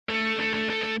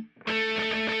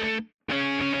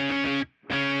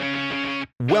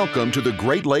Welcome to the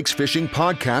Great Lakes Fishing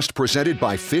Podcast presented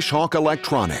by Fishhawk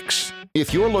Electronics.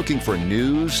 If you're looking for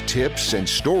news, tips, and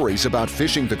stories about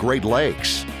fishing the Great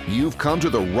Lakes, you've come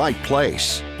to the right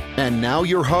place. And now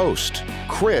your host,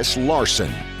 Chris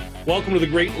Larson. Welcome to the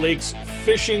Great Lakes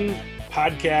Fishing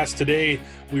Podcast. Today,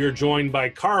 we are joined by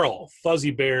Carl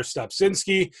Fuzzy Bear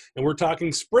Stopczynski, and we're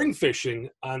talking spring fishing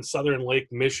on Southern Lake,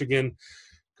 Michigan.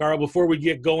 Carl, before we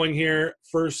get going here,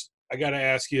 first, I got to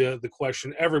ask you the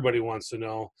question everybody wants to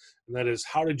know, and that is,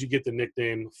 how did you get the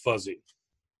nickname Fuzzy?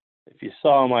 If you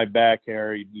saw my back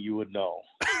hair, you would know.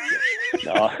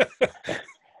 No.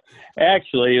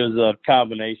 Actually, it was a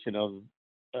combination of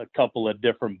a couple of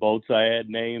different boats I had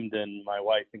named, and my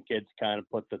wife and kids kind of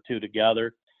put the two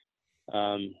together.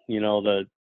 I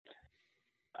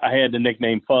had the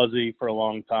nickname Fuzzy for a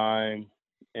long time,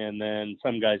 and then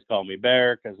some guys call me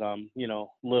Bear because I'm,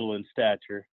 little in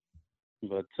stature.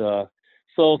 But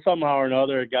so somehow or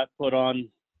another, it got put on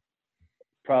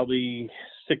probably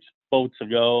 6 boats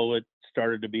ago. It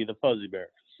started to be the Fuzzy Bear.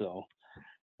 So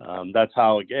that's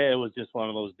how it was. Just one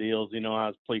of those deals. I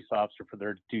was a police officer for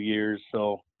 32 years.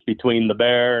 So between the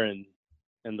Bear and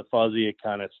the Fuzzy, it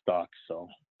kind of stuck. So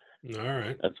all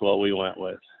right, that's what we went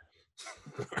with.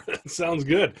 That sounds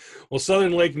good. Well,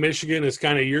 Southern Lake, Michigan is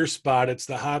kind of your spot. It's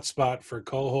the hot spot for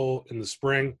coho in the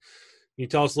spring. Can you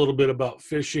tell us a little bit about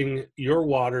fishing your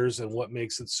waters and what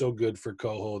makes it so good for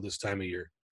coho this time of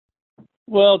year?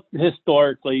 Well,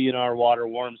 historically, our water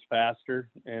warms faster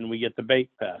and we get the bait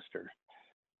faster.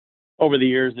 Over the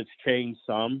years, it's changed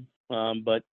some,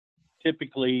 but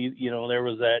typically, there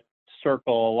was that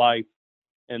circle of life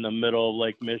in the middle of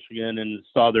Lake Michigan and the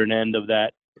southern end of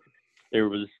that. There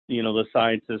was, the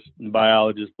scientists and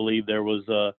biologists believe there was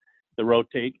the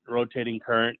rotating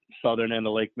current, southern end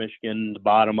of Lake Michigan. The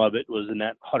bottom of it was in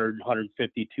that 100,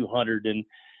 150, 200,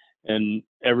 and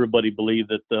everybody believed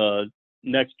that the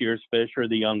next year's fish, or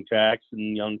the young jacks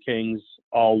and young kings,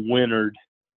 all wintered,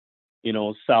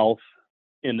 south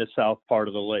in the south part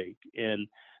of the lake. And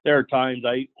there are times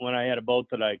when I had a boat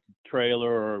that I could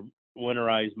trailer or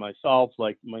winterize myself,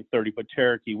 like my 30-foot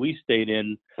Cherokee, we stayed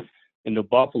in New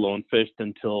Buffalo and fished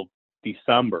until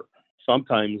December.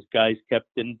 Sometimes guys kept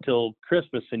it until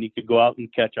Christmas, and you could go out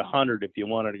and catch 100 if you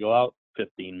wanted to go out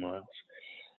 15 miles.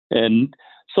 And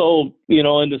so,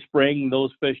 in the spring, those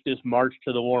fish just march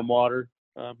to the warm water,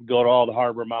 go to all the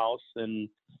harbor mouths, and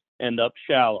end up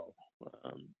shallow.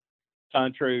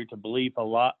 Contrary to belief, a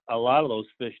lot of those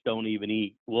fish don't even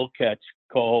eat. We'll catch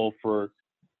coho for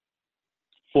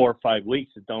 4 or 5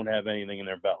 weeks that don't have anything in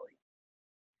their belly.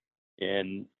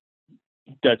 And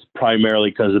that's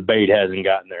primarily because the bait hasn't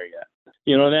gotten there yet.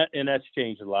 That's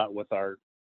changed a lot with our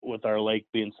lake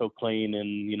being so clean,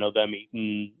 and them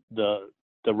eating the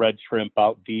red shrimp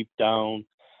out deep down.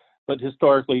 But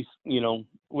historically,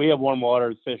 we have warm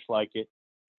water, the fish like it.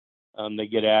 They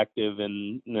get active,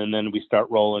 and then we start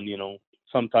rolling.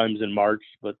 Sometimes in March,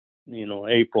 but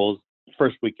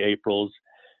first week of April's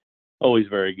always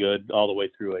very good all the way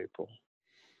through April.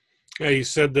 Yeah, you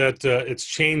said that it's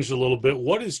changed a little bit.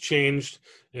 What has changed,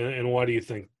 and why do you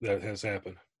think that has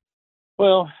happened?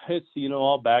 Well, it's,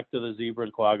 all back to the zebra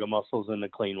and quagga mussels and the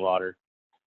clean water.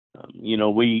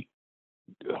 We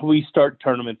start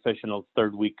tournament fishing the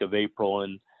 3rd week of April,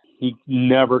 and you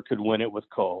never could win it with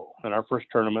coho. And our first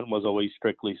tournament was always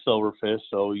strictly silverfish,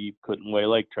 so you couldn't weigh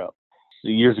lake trout. So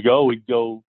years ago, we'd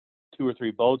go 2 or 3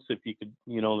 boats if you could,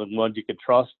 the ones you could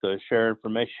trust to share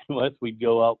information with. We'd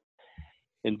go out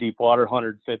in deep water,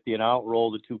 150 and out,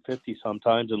 roll the 250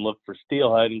 sometimes, and look for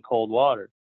steelhead in cold water.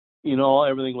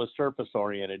 Everything was surface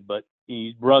oriented, but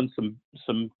you run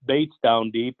some baits down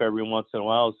deep every once in a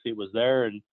while to see it was there.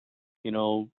 And,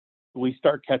 we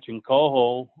start catching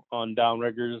coho on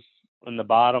downriggers in the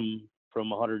bottom from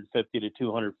 150 to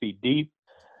 200 feet deep.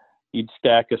 You'd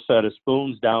stack a set of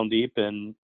spoons down deep,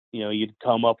 and, you'd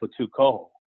come up with 2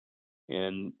 coho.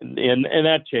 And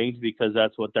that changed because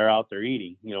that's what they're out there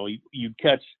eating. You'd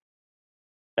catch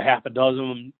a half a dozen of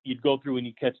them. You'd go through and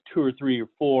you catch 2 or 3 or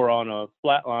 4 on a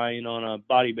flat line on a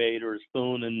body bait or a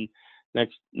spoon, and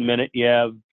next minute you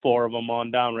have 4 of them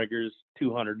on downriggers,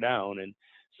 200 down. And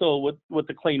so with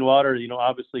the clean water,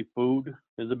 obviously food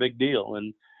is a big deal.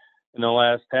 And in the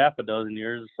last half a dozen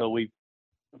years, so we've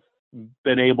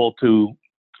been able to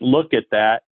look at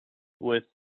that with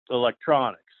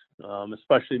electronics,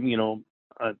 especially,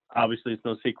 obviously it's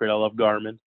no secret I love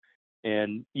Garmin,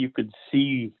 and you could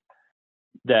see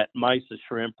that Misa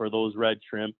shrimp, or those red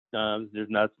shrimp, there's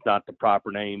not the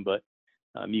proper name, but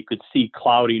you could see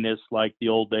cloudiness like the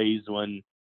old days when,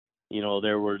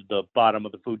 there were the bottom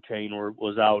of the food chain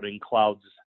was out in clouds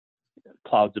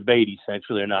of bait.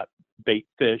 Essentially, they're not bait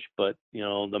fish, but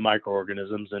the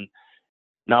microorganisms. And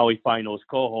now we find those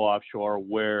coho offshore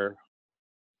where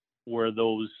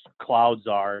those clouds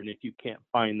are, and if you can't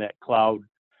find that cloud,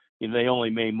 they only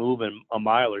may move in a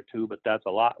mile or two, but that's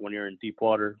a lot when you're in deep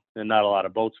water and not a lot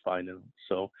of boats finding them.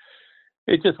 So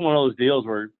it's just one of those deals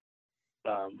where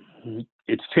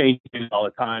it's changing all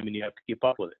the time, and you have to keep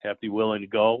up with it. You have to be willing to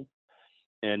go.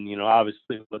 And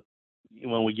obviously,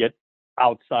 when we get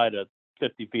outside of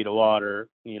 50 feet of water,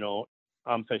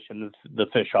 I'm fishing the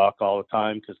fish hawk all the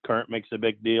time because current makes a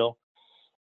big deal,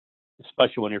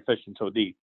 especially when you're fishing so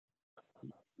deep.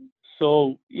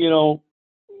 So,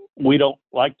 we don't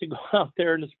like to go out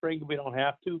there in the spring. We don't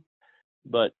have to,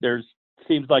 but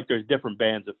seems like there's different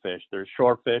bands of fish. There's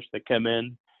shore fish that come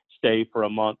in, stay for a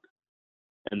month,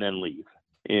 and then leave.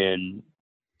 And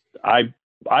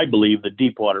I believe the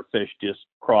deep water fish just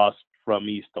cross from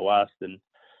east to west, and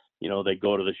they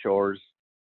go to the shores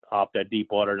off that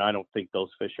deep water, and I don't think those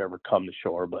fish ever come to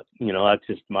shore. But that's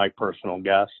just my personal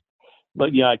guess. But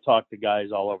I talk to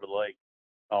guys all over the lake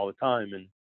all the time, and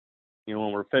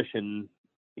when we're fishing,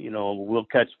 we'll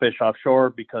catch fish offshore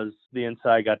because the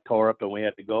inside got tore up and we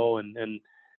had to go. And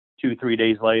 2-3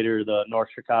 days later, the North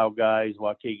Chicago guys,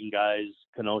 Waukegan guys,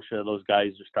 Kenosha, those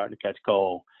guys are starting to catch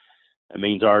coho. That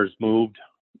means ours moved,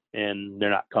 and they're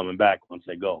not coming back once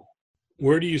they go.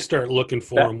 Where do you start looking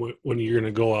for them when you're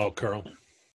going to go out, Carl?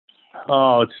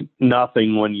 Oh, it's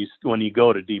nothing when you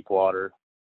go to deep water.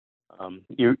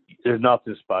 There's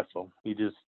nothing special. You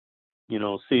just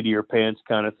seat of your pants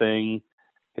kind of thing,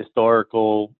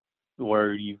 historical,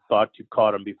 where you thought you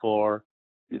caught them before.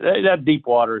 That deep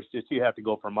water is just, you have to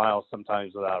go for miles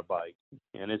sometimes without a bite,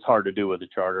 and it's hard to do with a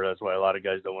charter. That's why a lot of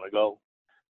guys don't want to go,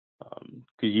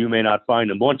 because you may not find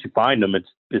them. Once you find them,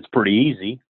 it's pretty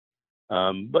easy.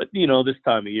 But this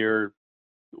time of year,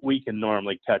 we can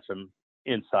normally catch them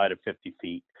inside of 50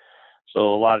 feet.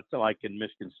 So a lot of, like in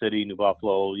Michigan City, New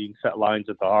Buffalo, you can set lines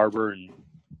at the harbor and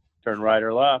turn right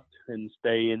or left and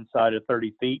stay inside of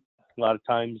 30 feet. A lot of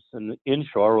times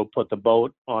inshore, we'll put the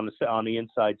boat on the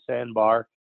inside sandbar,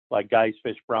 like guys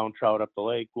fish brown trout up the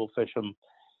lake. We'll fish them,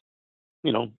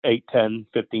 8, 10,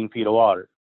 15 feet of water.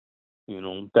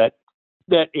 That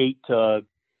 8 to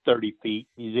 30 feet,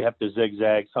 you have to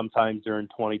zigzag. Sometimes they're in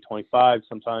 20, 25.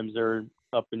 Sometimes they're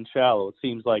up in shallow. It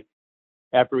seems like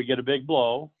after we get a big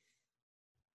blow,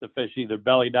 the fish either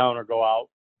belly down or go out.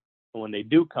 And when they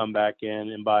do come back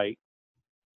in and bite,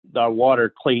 the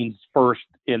water cleans first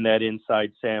in that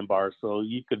inside sandbar. So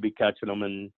you could be catching them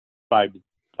in 5 to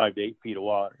 8 feet of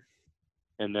water.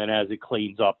 And then as it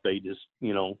cleans up, they just,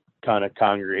 kind of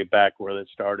congregate back where they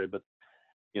started. But,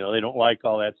 they don't like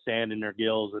all that sand in their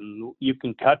gills. And you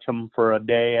can catch them for a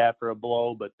day after a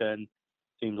blow, but then it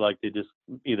seems like they just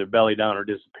either belly down or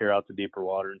disappear out to deeper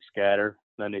water and scatter.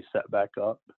 Then they set back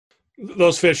up.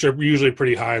 Those fish are usually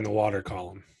pretty high in the water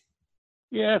column.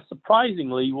 Yeah,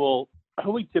 surprisingly,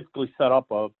 we typically set up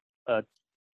a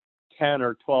 10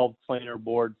 or 12 planer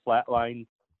board flatline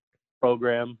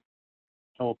program.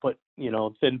 And we'll put,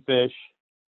 thin fish,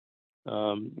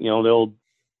 the old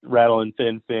rattling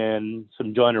thin fin,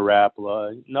 some jointed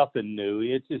rapala, nothing new.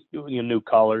 It's just new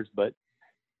colors, but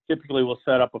typically we'll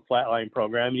set up a flatline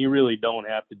program. You really don't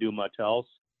have to do much else.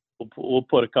 We'll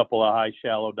put a couple of high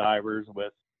shallow divers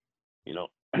with,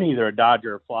 either a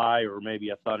Dodger or fly or maybe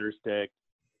a thunder stick.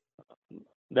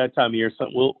 That time of year,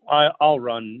 I'll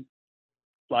run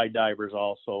fly divers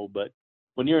also, but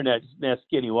when you're in that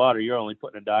skinny water, you're only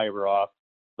putting a diver off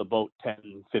the boat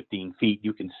 10, 15 feet.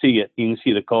 You can see it. You can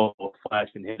see the coho flash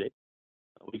and hit it.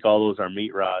 We call those our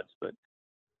meat rods. But,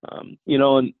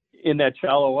 in that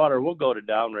shallow water, we'll go to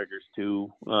downriggers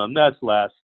too. That's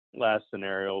last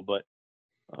scenario, but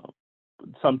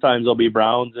sometimes there'll be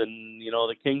browns, and,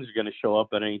 the kings are going to show up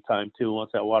at any time too.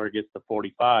 Once that water gets to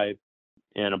 45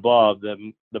 and above,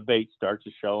 then the bait starts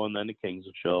to show, and then the kings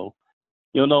will show.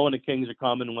 You'll know when the kings are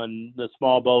coming when the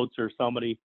small boats or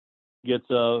somebody gets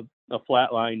a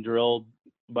flat line drilled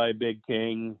by a big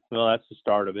king. Well, that's the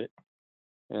start of it.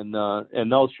 And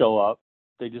they'll show up.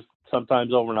 They just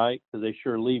sometimes overnight, because they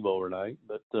sure leave overnight.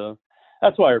 But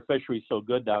that's why our fishery's so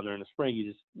good down there in the spring.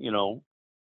 You just,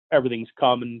 everything's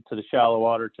coming to the shallow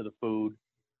water, to the food,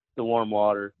 the warm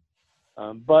water.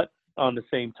 But on the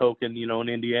same token, in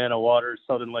Indiana water,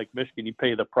 Southern Lake Michigan, you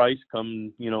pay the price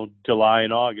come, July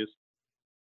and August.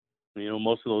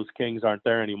 Most of those kings aren't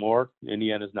there anymore.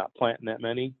 Indiana's not planting that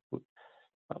many.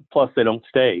 Plus, they don't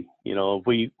stay.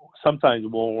 Sometimes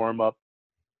we'll warm up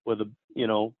with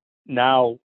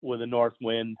now with a north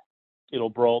wind, it'll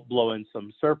blow in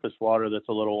some surface water that's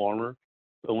a little warmer.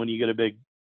 But when you get a big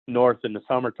north in the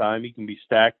summertime, you can be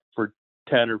stacked for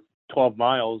 10 or 12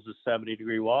 miles is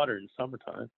 70-degree water in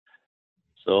summertime.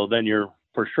 So then you're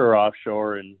for sure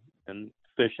offshore and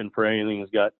fishing for anything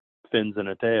that's got fins and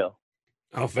a tail.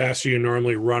 How fast are you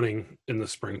normally running in the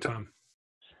springtime?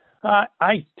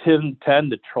 I tend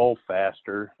to troll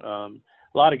faster. A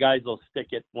lot of guys will stick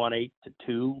at 1.8 to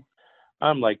 2.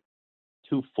 I'm like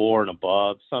 2.4 and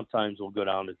above. Sometimes we'll go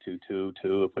down to 2.2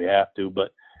 too if we have to.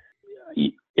 But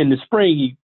in the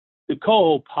spring, the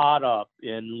coho pot up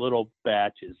in little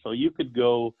batches. So you could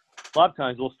go, a lot of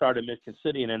times we'll start in Michigan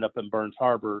City and end up in Burns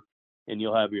Harbor, and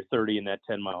you'll have your 30 in that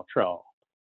 10-mile trawl.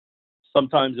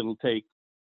 Sometimes it'll take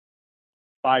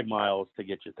 5 miles to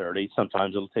get you 30.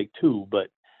 Sometimes it'll take 2, but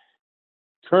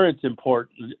current's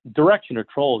important. Direction of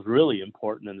troll is really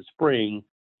important in the spring.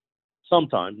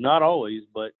 Sometimes, not always,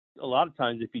 but a lot of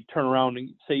times if you turn around and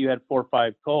say you had 4 or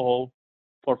 5 coho,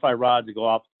 4 or 5 rods that go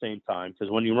off at the same time,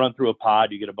 because when you run through a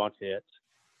pod, you get a bunch of hits.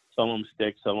 Some of them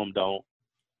stick, some of them don't.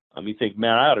 You think,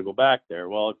 man, I ought to go back there.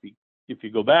 Well, if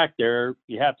you go back there,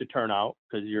 you have to turn out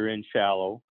because you're in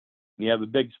shallow. You have a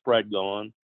big spread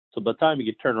going. So by the time you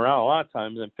get turned around, a lot of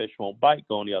times then fish won't bite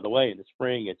going the other way. In the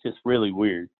spring, it's just really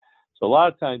weird. So a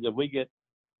lot of times if we get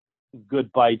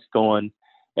good bites going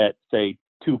at, say,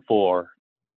 2.4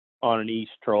 on an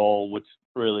east troll, which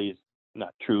really is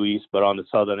not true east, but on the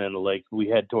southern end of the lake, we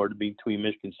head toward between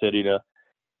Michigan City to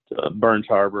Burns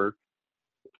Harbor.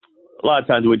 A lot of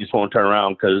times we just won't turn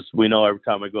around because we know every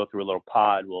time we go through a little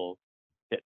pod, we'll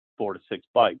hit 4 to 6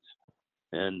 bites.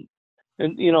 And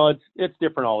you know, it's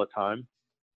different all the time.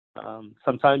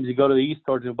 Sometimes you go to the east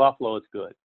towards New Buffalo, it's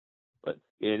good. But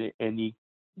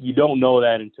you don't know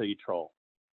that until you troll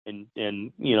and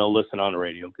you know, listen on the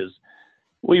radio, because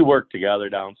we work together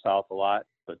down south a lot.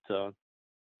 But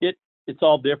it's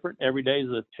all different. Every day is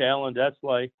a challenge. That's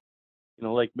why, you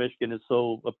know, Lake Michigan is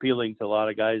so appealing to a lot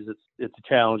of guys. It's a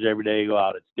challenge every day you go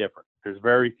out. It's different. There's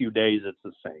very few days it's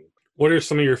the same. What are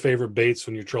some of your favorite baits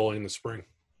when you're trolling in the spring?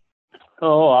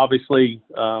 Oh, obviously,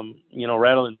 you know,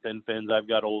 rattling thin fins. I've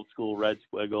got old school red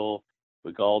squiggle.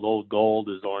 We called Old Gold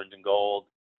is orange and gold.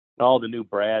 And all the new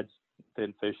Brads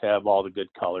thin fish have all the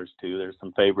good colors too. There's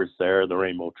some favorites there, the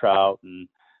rainbow trout, and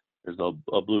there's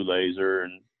a blue laser,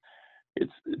 and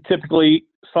it's typically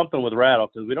something with rattle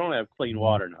because we don't have clean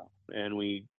water now, and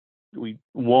we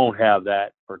won't have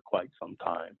that for quite some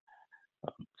time.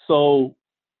 So,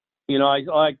 you know, I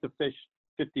like to fish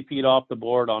 50 feet off the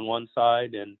board on one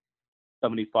side and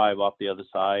 75 off the other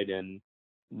side, and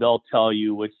they'll tell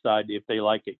you which side if they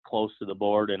like it close to the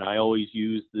board. And I always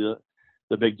use the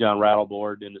Big John rattle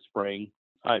board in the spring.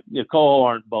 The coho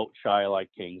aren't boat shy like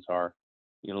kings are.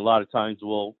 You know, a lot of times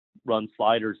we'll run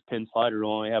sliders, pin sliders,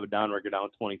 we'll only have a downrigger down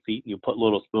 20 feet, and you put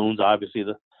little spoons. Obviously,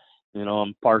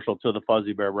 I'm partial to the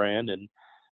Fuzzy Bear brand, and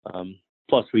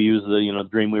plus we use the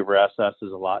Dreamweaver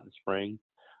SS's a lot in the spring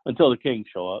until the kings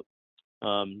show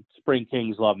up. Spring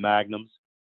kings love magnums.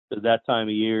 At that time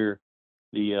of year,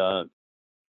 the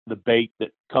bait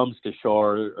that comes to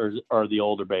shore are the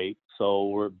older bait. So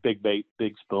we're big bait,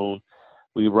 big spoon.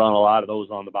 We run a lot of those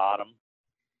on the bottom.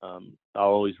 I'll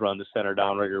always run the center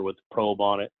downrigger with the probe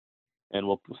on it, and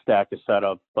we'll stack a set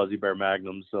of Fuzzy Bear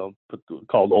magnums.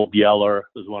 Called Old Yeller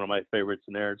is one of my favorites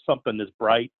in there. It's something that's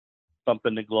bright,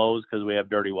 something that glows because we have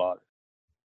dirty water.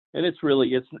 And it's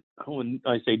when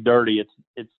I say dirty,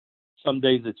 it's some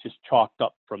days it's just chalked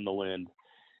up from the wind.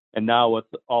 And now with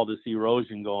all this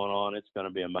erosion going on, it's going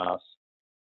to be a mess.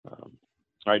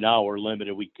 Right now we're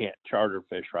limited. We can't charter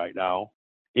fish right now.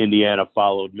 Indiana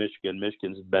followed Michigan.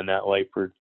 Michigan's been that way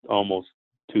for almost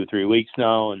 2-3 weeks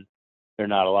now, and they're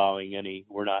not allowing any.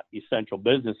 We're not essential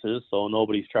businesses, so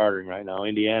nobody's chartering right now.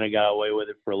 Indiana got away with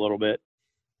it for a little bit,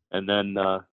 and then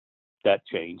that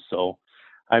changed. So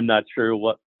I'm not sure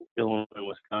what Illinois and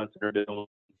Wisconsin are doing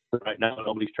right now.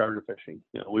 Nobody's charter fishing.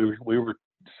 You know, we were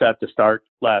set to start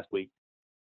last week,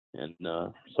 and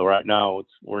so right now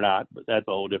we're not. But that's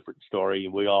a whole different story.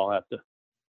 We all have to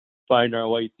find our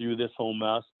way through this whole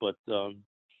mess. But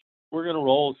we're gonna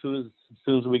roll as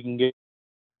soon as we can get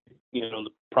the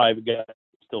private guys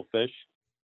still fish,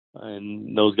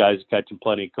 and those guys are catching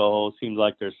plenty of coho. It seems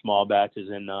like there's small batches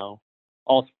in now.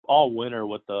 All winter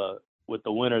with the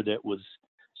winter that was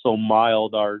so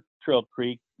mild, our Trail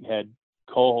Creek had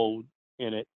coho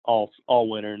in it all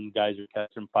winter, and guys are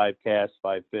catching 5 casts,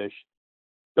 5 fish.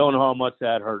 Don't know how much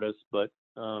that hurt us, but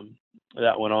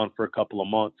that went on for a couple of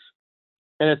months,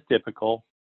 and it's typical.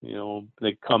 You know,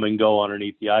 they come and go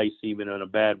underneath the ice, even in a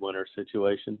bad winter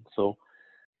situation. So,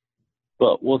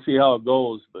 but we'll see how it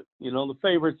goes. But the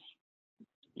favorites,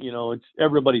 it's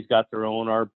everybody's got their own.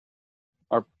 Our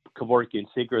Kevorkian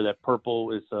Seeker, that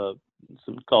purple is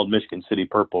called Michigan City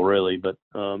Purple, really, but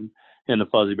in the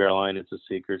Fuzzy Bear line, it's a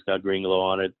seeker. It's got green glow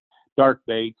on it. Dark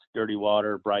baits, dirty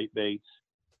water, bright baits.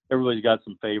 Everybody's got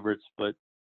some favorites, but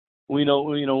you'll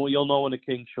know when the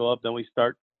kings show up. Then we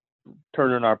start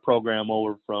turning our program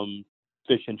over from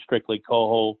fishing strictly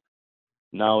coho.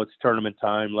 Now it's tournament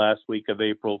time. Last week of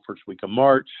April, first week of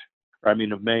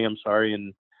of May. I'm sorry,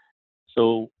 and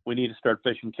so we need to start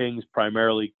fishing kings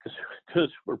primarily because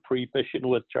we're pre-fishing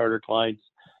with charter clients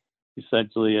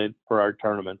essentially for our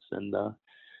tournaments. And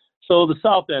so the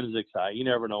south end is exciting. You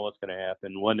never know what's going to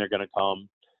happen, when they're going to come.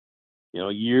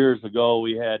 Years ago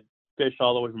we had fish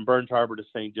all the way from Burns Harbor to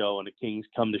St. Joe, and the kings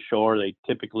come to shore. They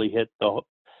typically hit the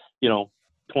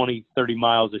 20, 30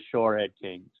 miles of shore head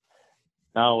kings.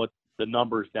 Now with the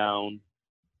numbers down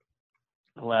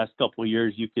the last couple of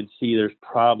years, you can see there's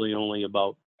probably only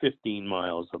about 15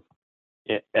 miles of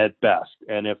at best.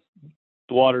 And if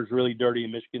the water's really dirty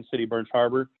in Michigan City, Burns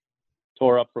Harbor,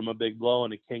 tore up from a big blow,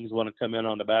 and the kings want to come in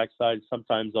on the backside,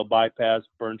 sometimes they'll bypass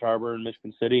Burns Harbor and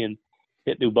Michigan City and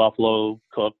hit New Buffalo,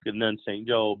 Cook, and then St.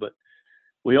 Joe. But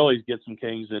we always get some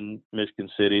kings in Michigan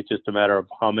City. It's just a matter of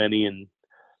how many and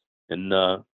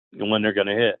when they're going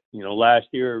to hit. Last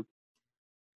year,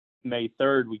 May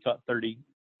 3rd, we caught 30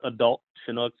 adult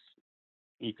Chinooks.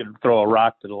 You could throw a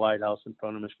rock to the lighthouse in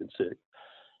front of Michigan City.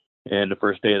 And the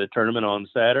first day of the tournament on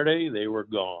Saturday, they were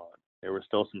gone. There were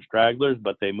still some stragglers,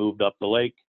 but they moved up the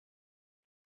lake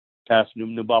past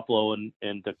New Buffalo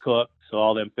and to Cook. So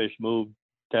all them fish moved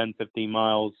 10, 15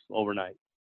 miles overnight.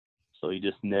 So you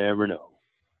just never know.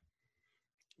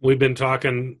 We've been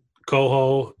talking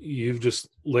coho. You've just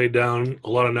laid down a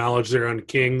lot of knowledge there on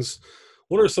kings.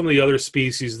 What are some of the other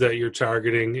species that you're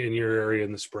targeting in your area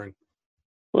in the spring?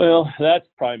 Well, that's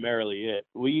primarily it.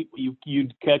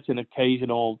 You'd catch an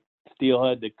occasional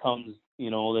steelhead that comes,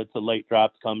 that's a late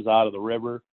drop, comes out of the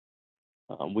river.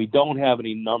 We don't have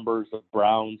any numbers of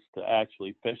browns to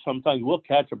actually fish. Sometimes we'll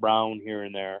catch a brown here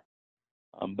and there,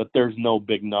 but there's no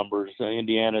big numbers.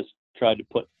 Indiana's tried to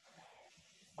put,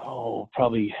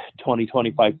 probably 20,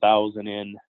 25,000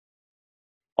 in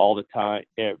all the time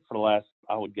for the last,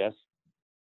 I would guess,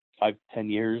 5 to 10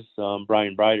 years.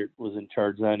 Brian Breitert was in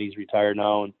charge then. He's retired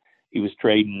now, and he was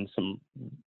trading some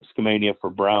Skamania for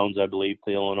browns, I believe,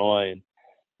 to Illinois.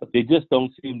 But they just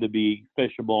don't seem to be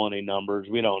fishable in any numbers.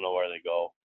 We don't know where they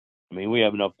go. I mean, we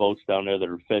have enough boats down there that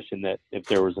are fishing that if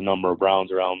there was a number of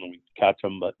browns around them, we'd catch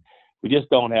them. But we just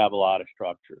don't have a lot of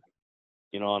structure.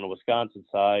 On the Wisconsin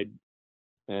side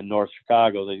and North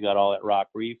Chicago, they've got all that rock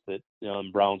reef that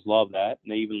and browns love that.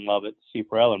 And they even love it. Sea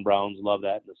Forel and browns love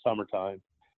that in the summertime,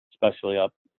 especially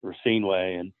up Racine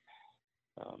Way. And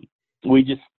we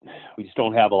just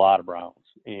don't have a lot of browns.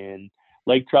 And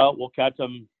lake trout, we'll catch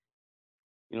them.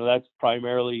 That's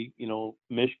primarily,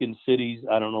 Michigan City's.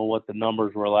 I don't know what the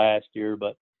numbers were last year,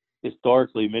 but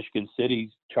historically, Michigan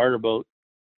City's charter boat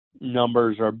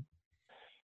numbers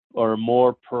are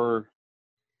more per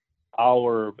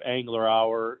hour of angler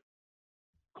hour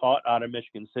caught out of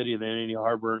Michigan City than any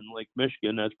harbor in Lake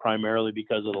Michigan. That's primarily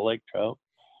because of the lake trout.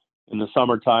 In the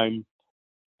summertime,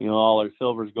 all our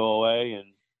silvers go away, and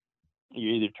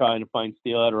you're either trying to find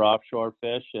steelhead or offshore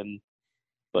fish.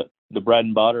 But the bread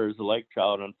and butter is the lake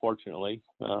trout, unfortunately.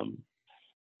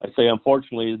 I say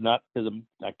unfortunately is not because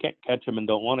I can't catch them and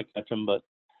don't want to catch them, but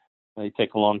they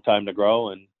take a long time to grow.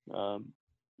 And, a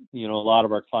lot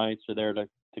of our clients are there to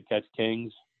catch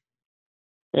kings.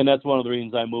 And that's one of the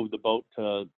reasons I moved the boat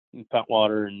to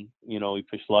Pentwater, and, we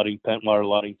fish Pentwater,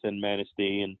 Ludington,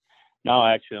 Manistee. And now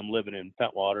actually I'm living in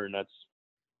Pentwater, and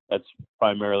that's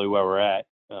primarily where we're at.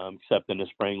 Except in the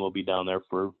spring, we'll be down there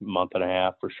for a month and a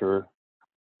half for sure,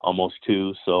 almost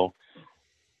 2. So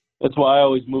that's why I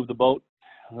always move the boat.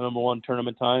 Number 1,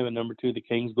 tournament time, and number 2, the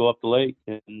kings go up the lake.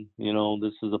 And,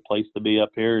 this is a place to be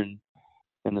up here in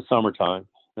the summertime.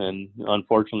 And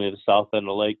unfortunately, the south end of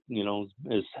the lake,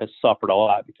 has suffered a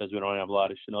lot because we don't have a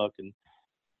lot of Chinook. And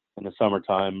in the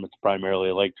summertime, it's primarily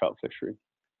a lake trout fishery.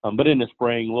 But in the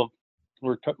spring,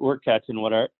 we're catching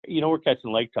we're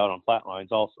catching lake trout on flat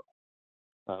lines also.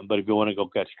 But if you want to go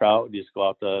catch trout, you just go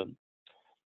out the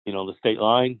state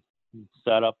line,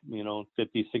 set up,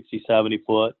 50, 60, 70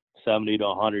 foot, 70 to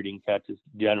 100. You can catch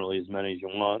generally as many as you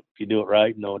want. If you do it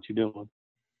right, know what you're doing.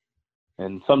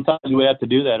 And sometimes we have to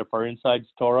do that if our inside's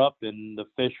tore up and the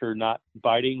fish are not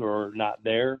biting or not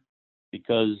there,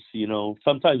 because,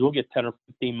 sometimes we'll get 10 or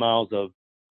 15 miles of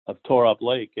tore up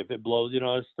lake. If it blows,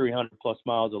 it's 300 plus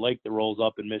miles of lake that rolls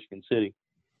up in Michigan City.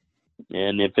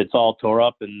 And if it's all tore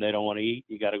up and they don't want to eat,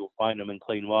 you got to go find them in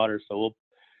clean water. So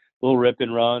we'll rip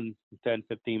and run 10,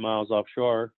 15 miles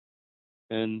offshore.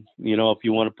 And, if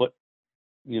you want to put,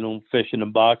 fish in a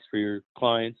box for your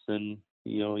clients, then,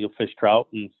 you'll fish trout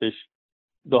and fish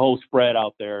the whole spread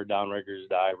out there, downriggers,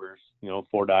 divers,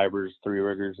 4 divers, 3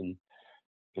 riggers, and,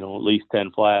 at least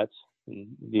 10 flats. And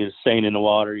you're staying in the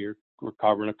water, we're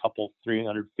covering a couple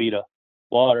 300 feet of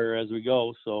water as we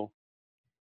go. So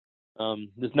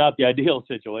it's not the ideal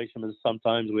situation, but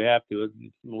sometimes we have to.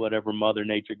 Whatever Mother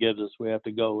Nature gives us, we have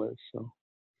to go with. So.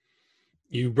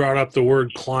 You brought up the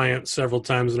word client several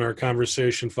times in our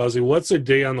conversation, Fuzzy. What's a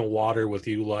day on the water with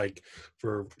you like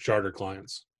for charter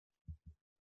clients?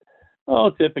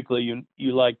 Oh, typically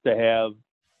you like to have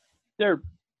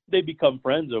they become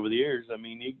friends over the years. I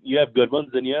mean, you have good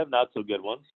ones and you have not so good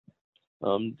ones,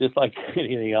 just like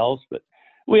anything else. But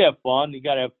we have fun. You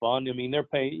got to have fun. I mean, they're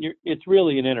paying. It's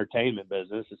really an entertainment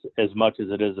business as much as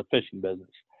it is a fishing business.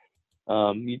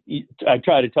 I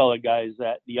try to tell the guys,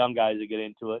 that the young guys that get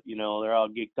into it, they're all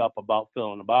geeked up about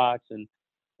filling the box, and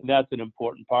that's an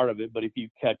important part of it. But if you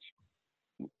catch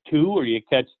 2 or you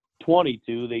catch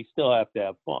 22, they still have to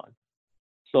have fun.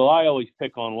 So I always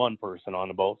pick on one person on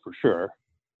the boat for sure.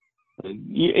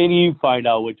 And you find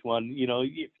out which one,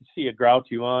 if you see a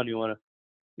grouchy one, you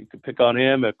can pick on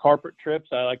him. At corporate trips,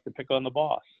 I like to pick on the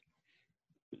boss.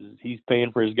 He's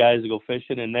paying for his guys to go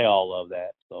fishing, and they all love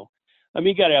that. So, I mean,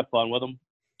 you got to have fun with them,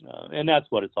 and that's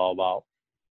what it's all about.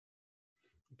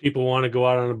 People want to go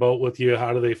out on a boat with you.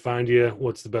 How do they find you?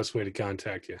 What's the best way to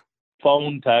contact you?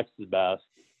 Phone, text is best.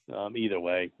 Either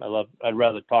way. I'd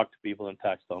rather talk to people than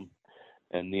text them.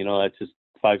 And, that's just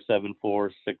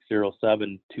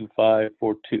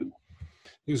 574-607-2542.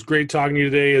 It was great talking to you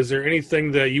today. Is there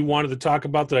anything that you wanted to talk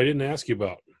about that I didn't ask you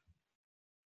about?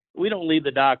 We don't leave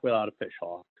the dock without a fish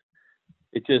hawk.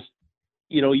 It just,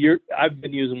 I've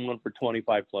been using one for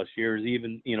 25 plus years,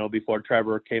 even, before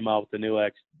Trevor came out with the new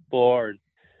X4. And,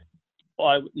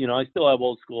 I still have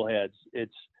old school heads.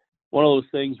 It's one of those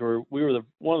things where we were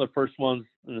one of the first ones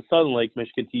in the Southern Lake,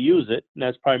 Michigan to use it. And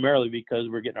that's primarily because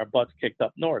we're getting our butts kicked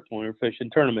up north when we were fishing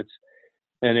tournaments,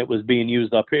 and it was being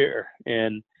used up here.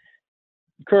 And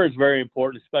current's very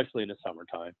important, especially in the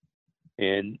summertime.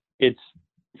 And it's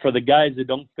for the guys that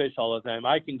don't fish all the time.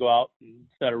 I can go out and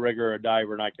set a rigger or a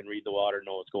diver, and I can read the water and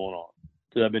know what's going on,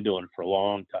 because I've been doing it for a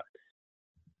long time.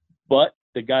 But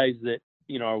the guys that,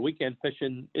 are weekend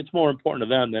fishing, it's more important to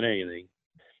them than anything.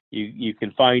 You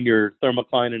can find your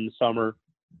thermocline in the summer,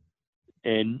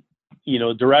 and,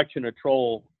 direction of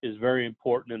troll is very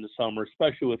important in the summer,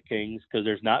 especially with kings, because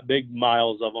there's not big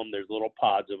miles of them. There's little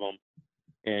pods of them,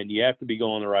 and you have to be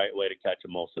going the right way to catch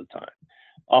them most of the time.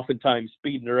 Oftentimes,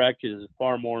 speed and direction is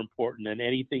far more important than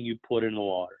anything you put in the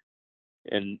water.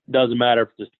 And it doesn't matter if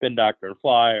it's a spin doctor and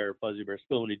fly or fuzzy bear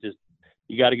spoon.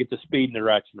 You got to get the speed and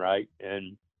direction right.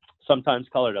 And sometimes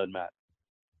color doesn't matter.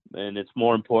 And it's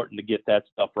more important to get that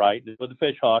stuff right. And with the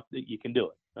fish hawk, you can do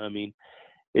it. I mean,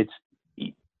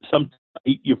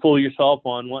 you fool yourself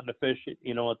on wanting to fish it.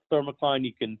 A thermocline,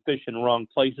 you can fish in the wrong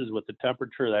places with the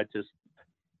temperature. That just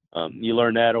you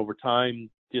learn that over time.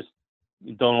 Just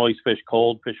don't always fish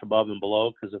cold, fish above and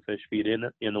below, because the fish feed in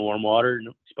the warm water,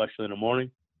 especially in the morning,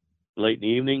 late in the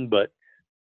evening. But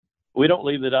we don't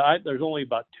leave it. There's only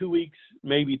about 2 weeks,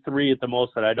 maybe 3 at the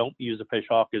most, that I don't use a fish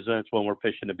hawk, because that's when we're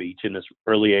fishing the beach in this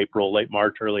early April, late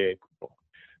March, early April.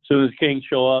 As soon as kings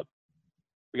show up,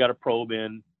 we got a probe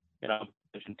in, and I'm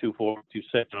fishing 2.4, 2.6,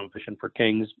 and I'm fishing for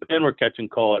kings, but then we're catching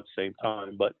call at the same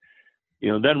time. But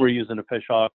then we're using a fish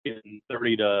hawk in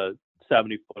 30 to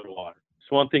 70 foot of water.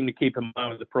 It's one thing to keep in mind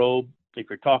with the probe. If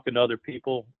you're talking to other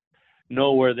people,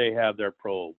 know where they have their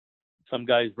probe. Some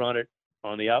guys run it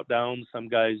on the out down, some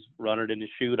guys run it in the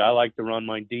chute. I like to run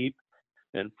mine deep.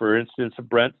 And for instance,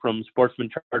 Brent from Sportsman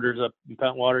Charters up in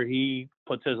Pentwater, he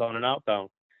puts his on an out down.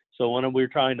 So when we're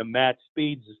trying to match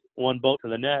speeds one boat to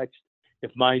the next,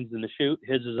 if mine's in the chute,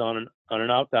 his is on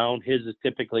an out down. His is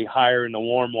typically higher in the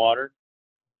warm water,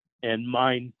 and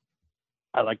mine,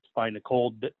 I like to find the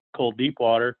cold deep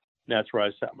water, and that's where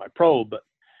I set my probe. But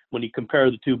when you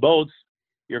compare the two boats,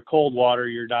 your cold water,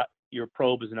 your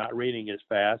probe is not reading as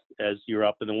fast as you're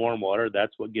up in the warm water.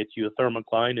 That's what gets you a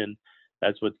thermocline, and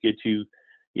that's what gets you,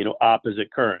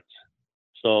 opposite currents.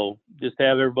 So just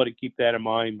have everybody keep that in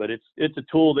mind. But it's a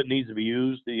tool that needs to be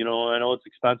used. I know it's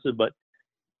expensive, but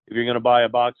if you're going to buy a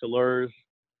box of lures,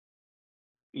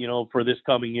 for this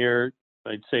coming year,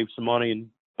 I'd save some money and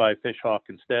buy a fish hawk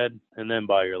instead, and then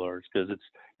buy your lures, because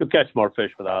you'll catch more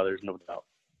fish without it, there's no doubt.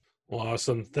 Well,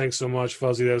 awesome. Thanks so much,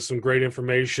 Fuzzy. That was some great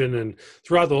information. And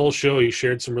throughout the whole show, you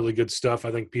shared some really good stuff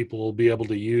I think people will be able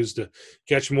to use to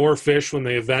catch more fish when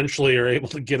they eventually are able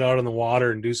to get out in the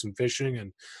water and do some fishing.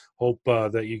 And hope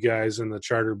that you guys in the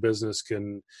charter business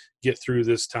can get through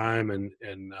this time and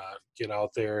get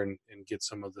out there and get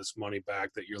some of this money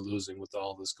back that you're losing with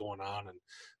all this going on. And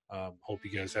Hope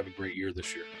you guys have a great year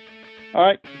this year. All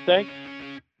right. Thanks.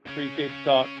 Appreciate the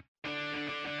talk.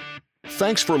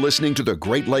 Thanks for listening to the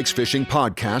Great Lakes Fishing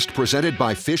Podcast presented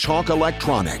by Fishhawk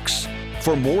Electronics.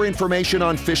 For more information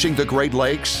on fishing the Great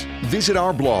Lakes, visit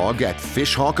our blog at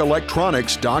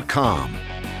fishhawkelectronics.com.